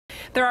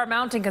There are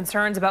mounting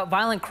concerns about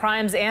violent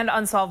crimes and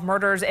unsolved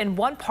murders in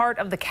one part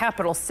of the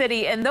capital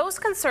city, and those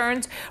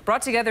concerns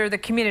brought together the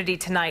community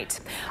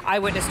tonight.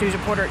 Eyewitness News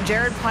reporter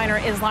Jared Pliner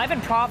is live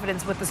in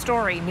Providence with the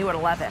story, new at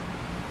 11.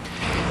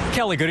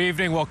 Kelly, good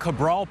evening. Well,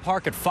 Cabral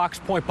Park at Fox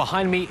Point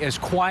behind me is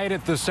quiet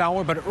at this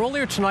hour, but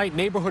earlier tonight,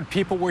 neighborhood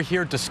people were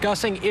here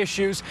discussing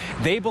issues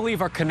they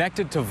believe are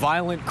connected to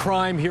violent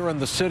crime here in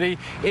the city,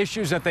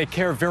 issues that they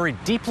care very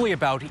deeply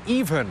about,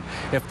 even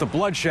if the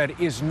bloodshed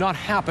is not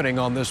happening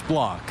on this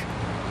block.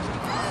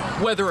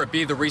 Whether it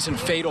be the recent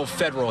fatal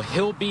Federal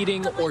Hill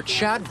beating or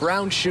Chad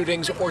Brown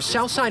shootings or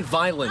Southside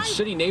violence,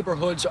 city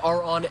neighborhoods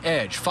are on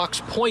edge.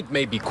 Fox Point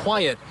may be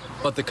quiet,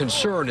 but the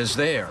concern is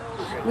there.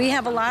 We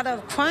have a lot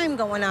of crime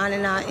going on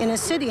in our inner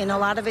city, and a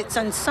lot of it's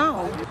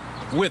unsolved.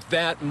 With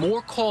that,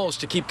 more calls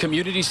to keep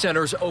community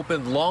centers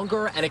open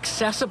longer and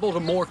accessible to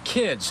more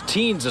kids,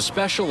 teens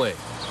especially.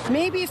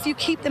 Maybe if you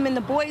keep them in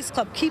the boys'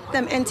 club, keep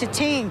them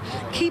entertained,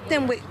 keep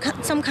them with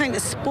some kind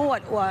of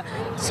sport or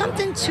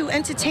something to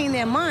entertain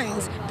their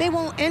minds, they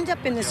won't end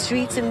up in the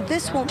streets, and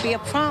this won't be a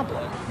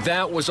problem.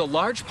 That was a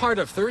large part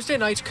of Thursday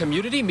night's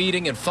community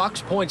meeting in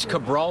Fox Point's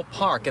Cabral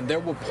Park, and there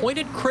were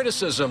pointed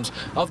criticisms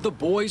of the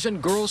boys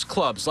and girls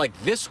clubs like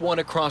this one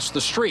across the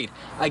street,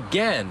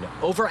 again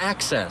over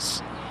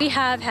access. We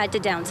have had to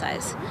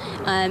downsize,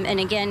 and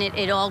again,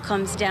 it all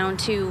comes down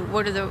to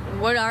what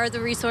are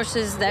the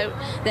resources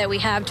that we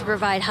have to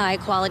provide high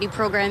quality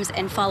programs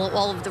and follow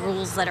all of the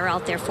rules that are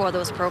out there for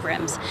those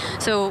programs.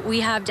 So we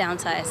have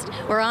downsized.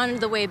 We're on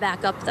the way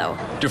back up, though.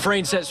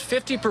 Dufresne says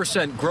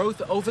 50%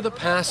 growth over the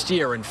past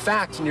year. In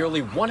fact,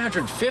 nearly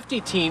 150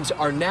 teens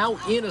are now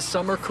in a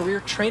summer career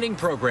training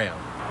program.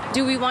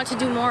 Do we want to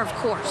do more? Of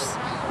course.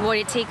 What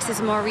it takes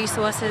is more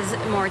resources,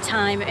 more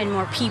time, and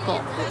more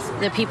people.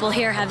 The people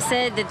here have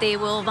said that they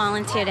will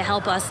volunteer to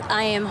help us.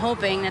 I am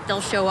hoping that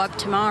they'll show up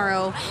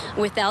tomorrow.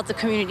 Without the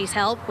community's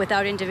help,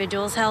 without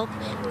individuals' help,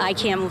 I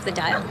can't move the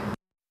dial.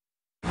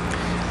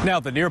 Now,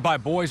 the nearby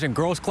Boys and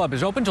Girls Club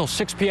is open till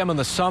 6 p.m. in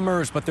the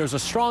summers, but there's a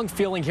strong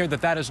feeling here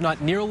that that is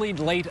not nearly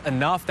late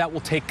enough. That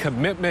will take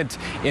commitment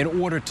in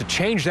order to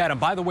change that. And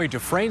by the way,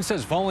 Dufresne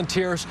says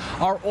volunteers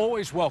are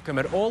always welcome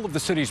at all of the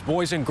city's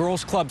Boys and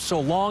Girls Clubs so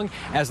long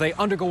as they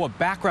undergo a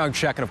background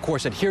check and, of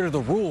course, adhere to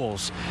the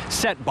rules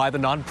set by the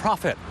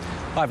nonprofit.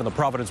 Live in the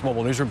Providence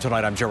Mobile Newsroom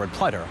tonight, I'm Jared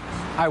Pliner,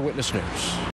 Eyewitness News.